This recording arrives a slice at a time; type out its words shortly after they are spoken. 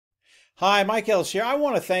Hi, Mike Ellis here. I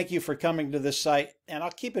want to thank you for coming to this site, and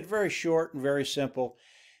I'll keep it very short and very simple.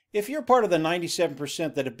 If you're part of the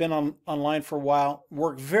 97% that have been online for a while,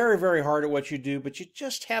 work very, very hard at what you do, but you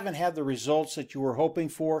just haven't had the results that you were hoping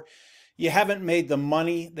for, you haven't made the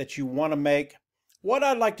money that you want to make, what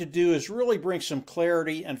I'd like to do is really bring some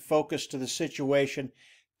clarity and focus to the situation,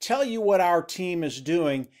 tell you what our team is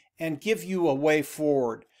doing, and give you a way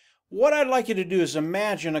forward. What I'd like you to do is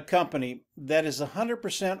imagine a company that is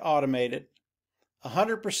 100% automated,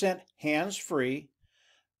 100% hands-free,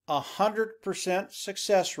 100%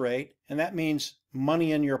 success rate, and that means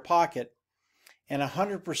money in your pocket, and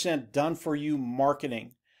 100% done-for-you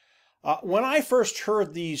marketing. When I first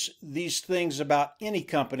heard these things about any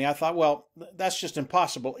company, I thought, well, that's just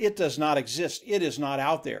impossible. It does not exist. It is not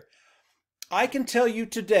out there. I can tell you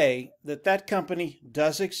today that that company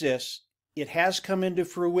does exist. It has come into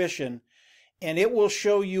fruition, and it will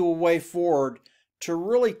show you a way forward to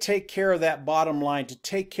really take care of that bottom line, to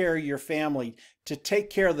take care of your family, to take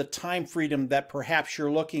care of the time freedom that perhaps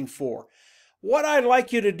you're looking for. What I'd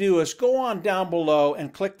like you to do is go on down below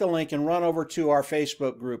and click the link and run over to our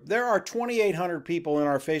Facebook group. There are 2,800 people in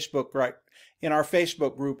our Facebook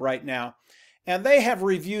group right now, and they have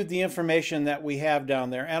reviewed the information that we have down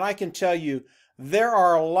there. And I can tell you, there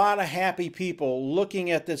are a lot of happy people looking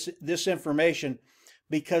at this information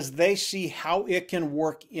because they see how it can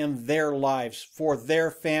work in their lives, for their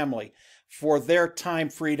family, for their time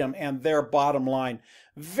freedom and their bottom line.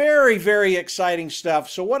 Very, very exciting stuff.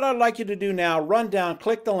 So what I'd like you to do now, run down,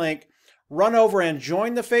 click the link, run over and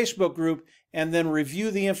join the Facebook group, and then review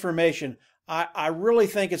the information. I really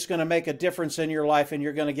think it's going to make a difference in your life, and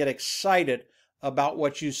you're going to get excited about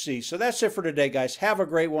what you see. So that's it for today, guys. Have a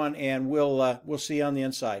great one, and we'll see you on the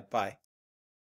inside. Bye.